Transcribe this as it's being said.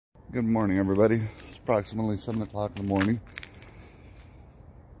Good morning, everybody. It's approximately 7 o'clock in the morning.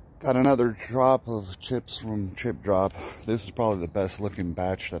 Got another drop of chips from Chip Drop. This is probably the best looking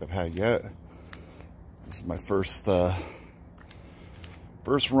batch that I've had yet. This is my first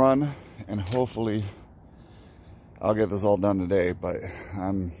run, and hopefully I'll get this all done today, but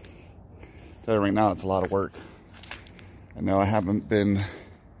I'm telling you right now, it's a lot of work. I know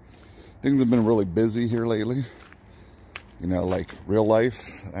things have been really busy here lately. You know, like real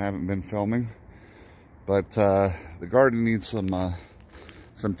life, I haven't been filming, but the garden needs some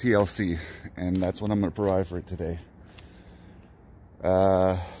TLC, and that's what I'm going to provide for it today.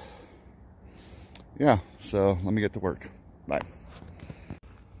 Yeah, so let me get to work. Bye.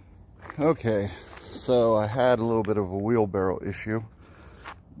 Okay, so I had a little bit of a wheelbarrow issue.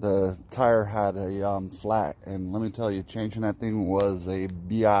 The tire had a flat, and let me tell you, changing that thing was a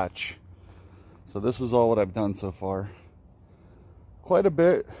biatch. So this is all what I've done so far. Quite a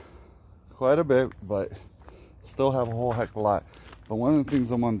bit, but still have a whole heck of a lot. But one of the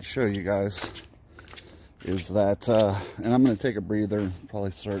things I wanted to show you guys is that, and I'm going to take a breather and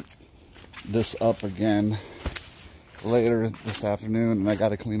probably start this up again later this afternoon. And I got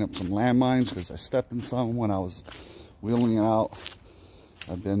to clean up some landmines because I stepped in some when I was wheeling it out.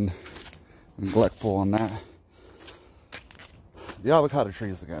 I've been neglectful on that. The avocado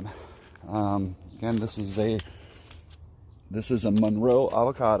trees again. Again, this is a Monroe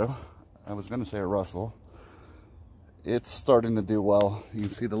avocado. I was going to say a Russell. It's starting to do well. You can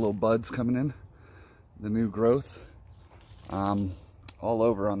see the little buds coming in, the new growth, all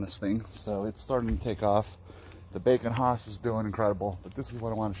over on this thing. So it's starting to take off. The bacon hoss is doing incredible. But this is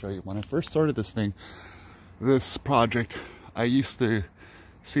what I want to show you. When I first started this project, I used to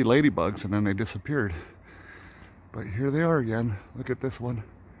see ladybugs and then they disappeared. But here they are again. Look at this one.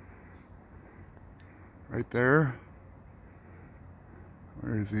 Right there.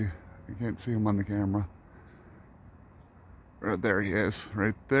 Where is he? You can't see him on the camera. Right there he is,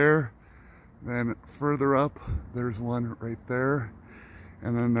 right there. Then further up, there's one right there.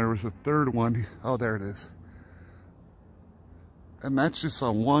 And then there was a third one. Oh, there it is. And that's just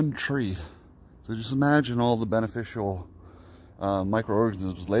on one tree. So just imagine all the beneficial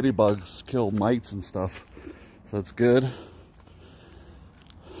microorganisms. Ladybugs kill mites and stuff. So it's good.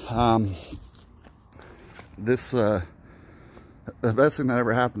 The best thing that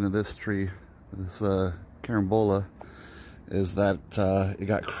ever happened to this tree, this carambola, is that it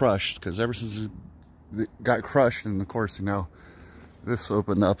got crushed. Because ever since it got crushed, and of course, you know, this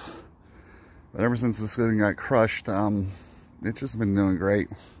opened up. But ever since this thing got crushed, it's just been doing great.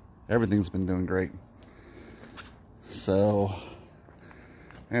 Everything's been doing great. So,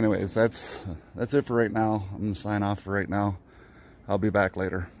 anyways, that's it for right now. I'm gonna sign off for right now. I'll be back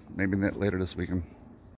later, maybe later this weekend.